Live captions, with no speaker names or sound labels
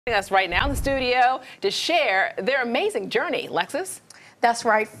Us right now in the studio to share their amazing journey. Lexus? That's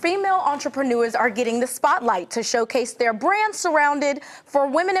right. Female entrepreneurs are getting the spotlight to showcase their brand surrounded for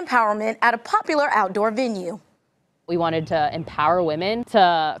women empowerment at a popular outdoor venue. We wanted to empower women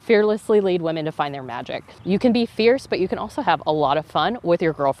to fearlessly lead women to find their magic. You can be fierce, but you can also have a lot of fun with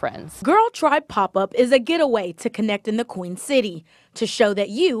your girlfriends. Girl Tribe Pop-Up is a getaway to connect in the Queen City to show that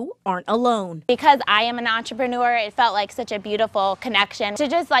you aren't alone. Because I am an entrepreneur, it felt like such a beautiful connection to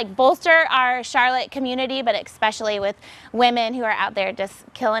just like bolster our Charlotte community, but especially with women who are out there just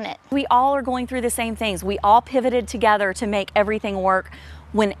killing it. We all are going through the same things. We all pivoted together to make everything work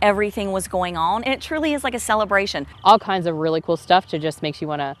when everything was going on, and it truly is like a celebration. All kinds of really cool stuff to just makes you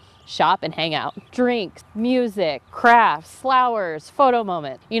want to shop and hang out. Drinks, music, crafts, flowers, photo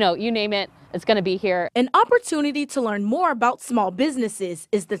moment, you name it, it's going to be here. An opportunity to learn more about small businesses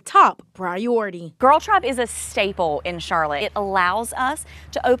is the top priority. Girl Tribe is a staple in Charlotte. It allows us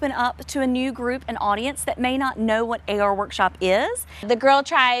to open up to a new group and audience that may not know what AR Workshop is. The Girl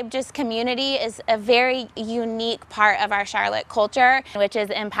Tribe just community is a very unique part of our Charlotte culture, which is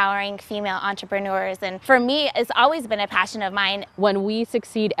empowering female entrepreneurs. And for me, it's always been a passion of mine. When we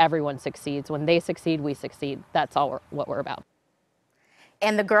succeed, everyone succeeds. When they succeed, we succeed. That's all what we're about.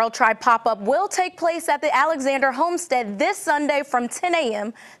 And the Girl Tribe Pop-Up will take place at the Alexander Homestead this Sunday from 10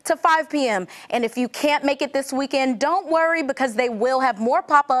 a.m. to 5 p.m. And if you can't make it this weekend, don't worry, because they will have more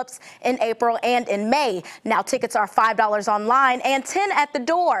pop-ups in April and in May. Now, tickets are $5 online and $10 at the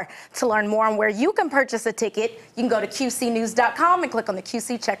door. To learn more on where you can purchase a ticket, you can go to QCnews.com and click on the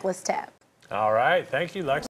QC Checklist tab. All right. Thank you, Lex.